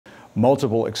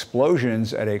multiple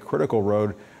explosions at a critical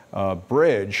road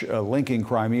bridge linking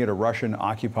Crimea to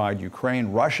Russian-occupied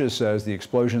Ukraine. Russia says the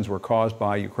explosions were caused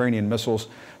by Ukrainian missiles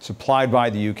supplied by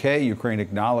the UK. Ukraine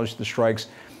acknowledged the strikes,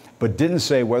 but didn't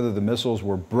say whether the missiles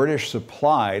were British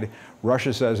supplied.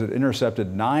 Russia says it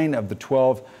intercepted 9 of the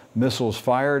 12 missiles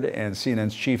fired, and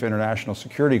CNN's chief international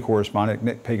security correspondent,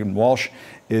 Nick Pagan-Walsh,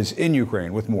 is in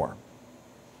Ukraine with more.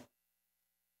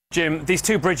 Jim, these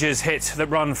two bridges hit that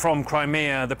run from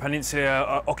Crimea, the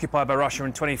peninsula occupied by Russia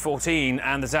in 2014,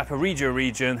 and the Zaporizhia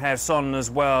region, Kherson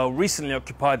as well, recently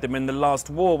occupied them in the last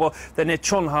war. Well, they're near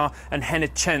Chonha and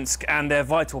Henechensk, and they're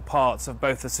vital parts of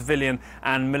both the civilian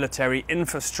and military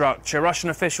infrastructure. Russian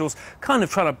officials kind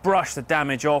of trying to brush the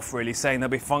damage off, really, saying they'll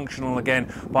be functional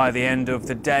again by the end of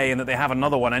the day, and that they have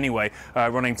another one anyway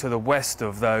running to the west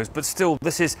of those. But still,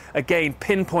 this is, again,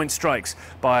 pinpoint strikes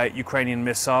by Ukrainian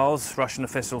missiles. Russian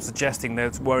officials suggesting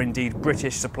those were indeed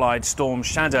British-supplied Storm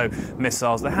Shadow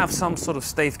missiles. They have some sort of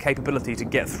safe capability to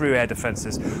get through air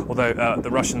defences, although the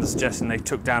Russians are suggesting they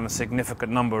took down a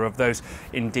significant number of those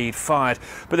indeed fired.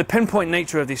 But the pinpoint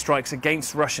nature of these strikes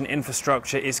against Russian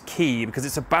infrastructure is key, because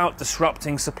it's about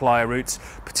disrupting supply routes,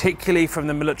 particularly from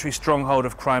the military stronghold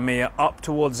of Crimea up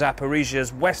towards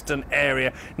Zaporizhia's western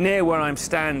area, near where I'm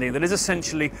standing. That is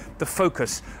essentially the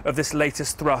focus of this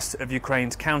latest thrust of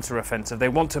Ukraine's counter-offensive. They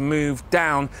want to move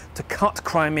down to cut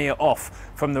Crimea off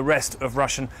from the rest of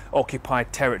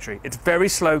Russian-occupied territory. It's very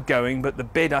slow going, but the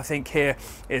bid, I think, here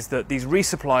is that these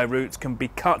resupply routes can be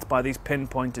cut by these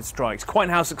pinpointed strikes. Quite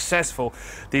how successful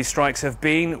these strikes have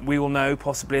been, we will know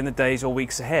possibly in the days or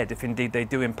weeks ahead, if indeed they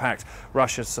do impact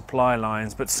Russia's supply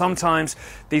lines. But sometimes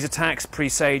these attacks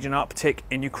presage an uptick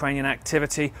in Ukrainian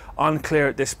activity. Unclear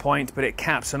at this point, but it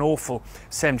caps an awful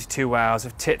 72 hours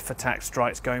of tit-for-tat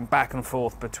strikes going back and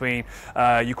forth between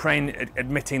Ukraine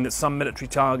admitting that some military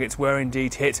targets were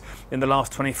indeed hit in the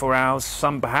last 24 hours,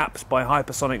 some perhaps by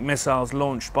hypersonic missiles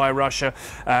launched by Russia,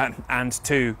 and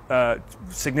two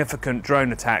significant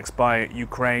drone attacks by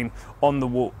Ukraine on the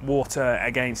water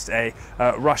against a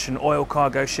Russian oil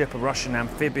cargo ship, a Russian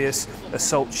amphibious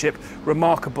assault ship.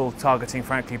 Remarkable targeting,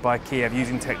 frankly, by Kiev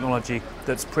using technology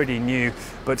that's pretty new,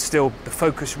 but still the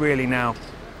focus really now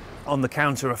on the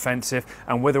counter-offensive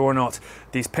and whether or not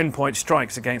these pinpoint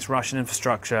strikes against Russian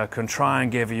infrastructure can try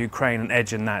and give Ukraine an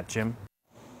edge in that, Jim.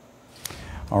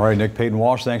 All right, Nick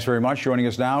Pagan-Walsh, thanks very much. Joining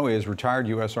us now is retired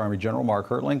U.S. Army General Mark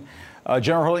Hertling.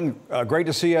 General Hertling, great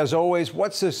to see you as always.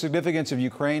 What's the significance of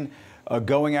Ukraine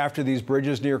going after these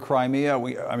bridges near Crimea?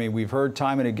 We've heard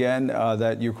time and again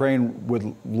that Ukraine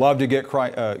would love to get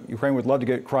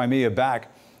Crimea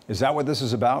back. Is that what this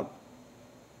is about?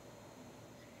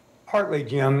 Partly,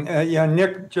 Jim. Yeah,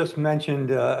 Nick just mentioned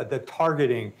the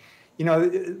targeting. You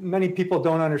know, many people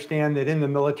don't understand that in the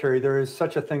military there is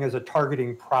such a thing as a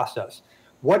targeting process.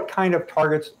 What kind of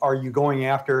targets are you going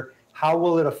after? How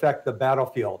will it affect the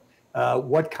battlefield?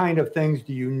 What kind of things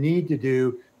do you need to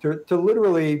do to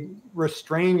literally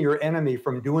restrain your enemy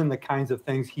from doing the kinds of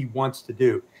things he wants to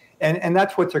do? And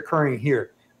that's what's occurring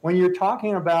here. When you're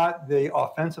talking about the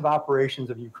offensive operations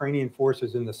of Ukrainian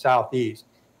forces in the southeast,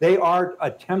 they are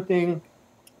attempting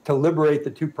to liberate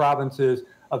the two provinces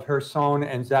of Kherson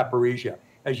and Zaporizhia.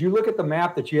 As you look at the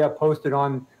map that you have posted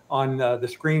on the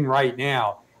screen right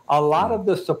now, a lot of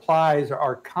the supplies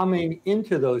are coming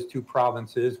into those two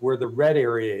provinces where the red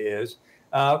area is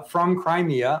from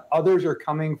Crimea. Others are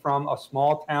coming from a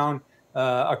small town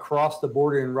across the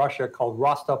border in Russia called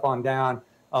Rostov-on-Don,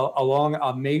 along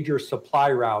a major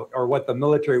supply route, or what the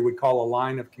military would call a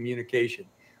line of communication.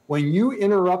 When you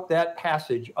interrupt that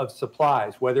passage of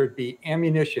supplies, whether it be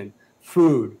ammunition,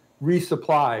 food,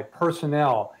 resupply,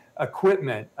 personnel,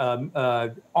 equipment,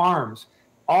 arms,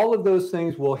 all of those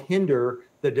things will hinder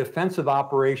the defensive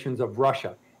operations of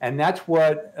Russia. And that's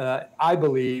what I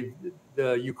believe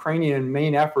the Ukrainian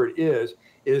main effort is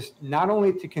not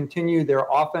only to continue their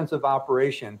offensive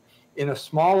operation in a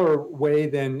smaller way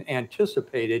than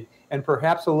anticipated and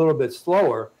perhaps a little bit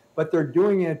slower, but they're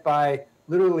doing it by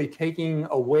literally taking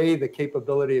away the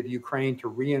capability of Ukraine to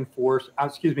reinforce,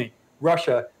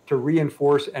 Russia to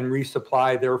reinforce and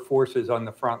resupply their forces on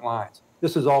the front lines.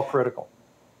 This is all critical.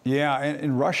 Yeah,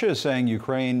 and Russia is saying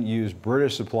Ukraine used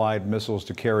British-supplied missiles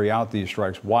to carry out these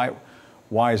strikes. Why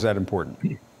is that important?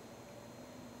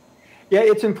 Yeah,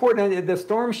 it's important. The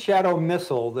Storm Shadow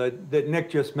missile that Nick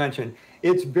just mentioned,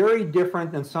 it's very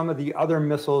different than some of the other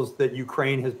missiles that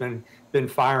Ukraine has been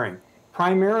firing.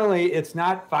 Primarily, it's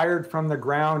not fired from the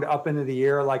ground up into the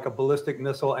air like a ballistic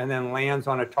missile and then lands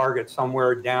on a target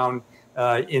somewhere down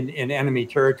in enemy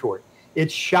territory.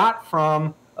 It's shot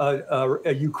from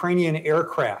a Ukrainian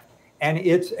aircraft, and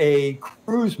it's a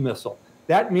cruise missile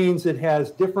That means it has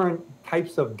different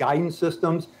types of guidance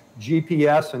systems,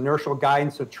 GPS, inertial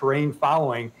guidance of terrain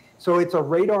following. So it's a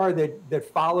radar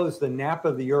that follows the nap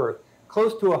of the Earth,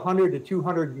 close to 100 to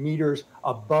 200 meters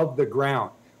above the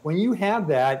ground. When you have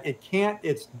that,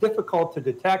 it's difficult to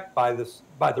detect by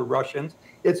the Russians.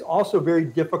 It's also very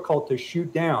difficult to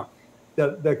shoot down.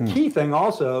 The key thing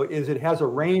also is it has a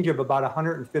range of about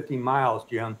 150 miles,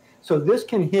 Jim. So this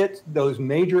can hit those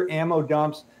major ammo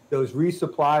dumps, those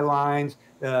resupply lines,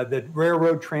 the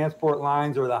railroad transport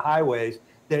lines or the highways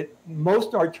that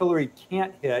most artillery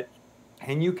can't hit,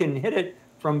 and you can hit it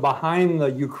from behind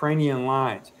the Ukrainian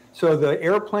lines. So the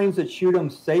airplanes that shoot them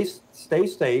stay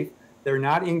safe. They're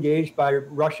not engaged by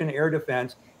Russian air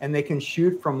defense, and they can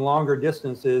shoot from longer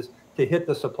distances to hit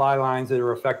the supply lines that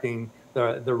are affecting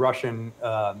the Russian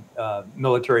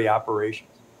military operations.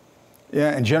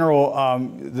 Yeah, and General,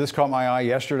 this caught my eye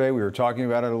yesterday. We were talking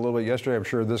about it a little bit yesterday. I'm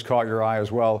sure this caught your eye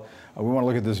as well. We want to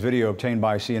look at this video obtained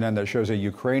by CNN that shows a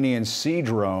Ukrainian sea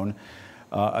drone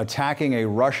attacking a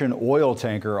Russian oil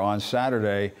tanker on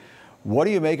Saturday. What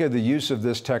do you make of the use of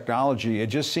this technology? It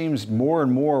just seems more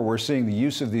and more we're seeing the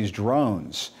use of these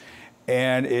drones.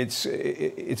 And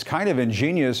it's kind of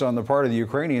ingenious on the part of the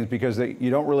Ukrainians because you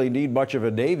don't really need much of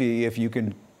a navy if you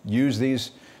can use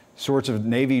these sorts of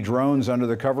Navy drones under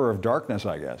the cover of darkness,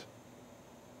 I guess.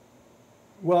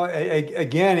 Well,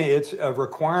 again, it's a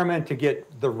requirement to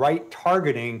get the right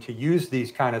targeting to use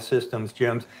these kind of systems,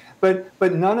 Jim. But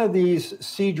none of these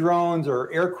sea drones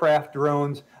or aircraft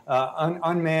drones,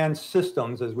 unmanned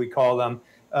systems, as we call them,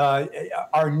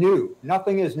 are new.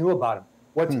 Nothing is new about them.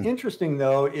 What's interesting,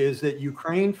 though, is that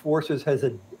Ukraine forces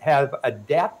have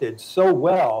adapted so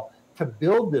well to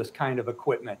build this kind of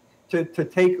equipment, to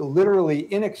take literally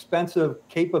inexpensive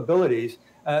capabilities.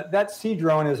 That sea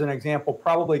drone, as an example,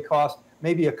 probably cost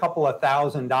maybe a couple of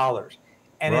 $1,000s.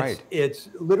 And right. it's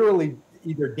literally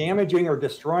either damaging or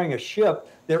destroying a ship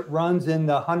that runs in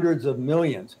the hundreds of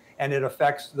millions, and it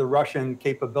affects the Russian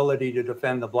capability to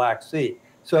defend the Black Sea.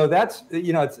 So that's,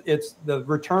 it's the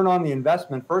return on the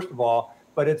investment, first of all,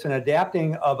 but it's an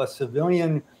adapting of a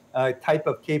civilian type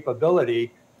of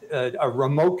capability, a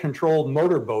remote controlled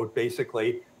motorboat,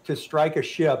 basically, to strike a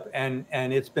ship. And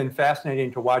it's been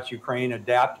fascinating to watch Ukraine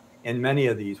adapt in many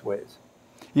of these ways.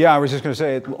 Yeah, I was just going to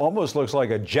say, it almost looks like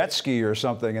a jet ski or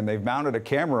something, and they've mounted a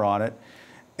camera on it.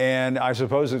 And I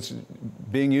suppose it's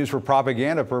being used for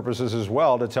propaganda purposes as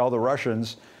well, to tell the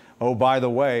Russians, oh, by the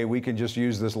way, we can just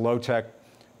use this low-tech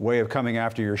way of coming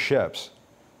after your ships.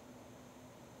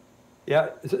 Yeah,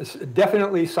 it's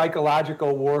definitely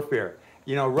psychological warfare.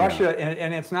 Russia, yeah.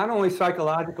 and it's not only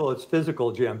psychological, it's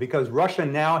physical, Jim, because Russia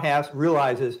now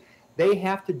realizes they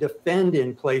have to defend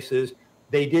in places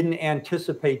they didn't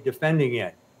anticipate defending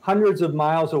in, hundreds of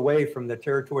miles away from the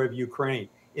territory of Ukraine,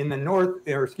 in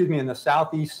the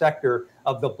southeast sector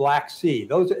of the Black Sea.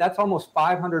 That's almost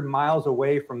 500 miles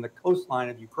away from the coastline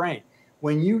of Ukraine.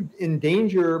 When you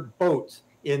endanger boats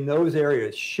in those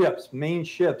areas, main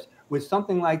ships, with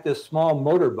something like this small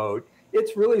motorboat,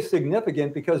 it's really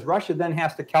significant because Russia then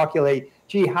has to calculate,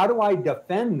 gee, how do I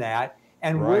defend that?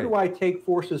 And where do I take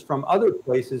forces from other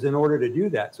places in order to do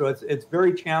that? So it's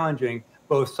very challenging,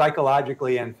 both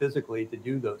psychologically and physically, to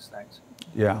do those things.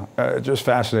 Yeah, just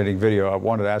fascinating video. I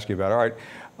wanted to ask you about. All right,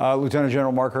 Lieutenant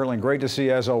General Mark Hertling, great to see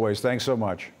you as always. Thanks so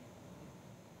much.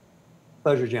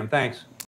 Pleasure, Jim. Thanks.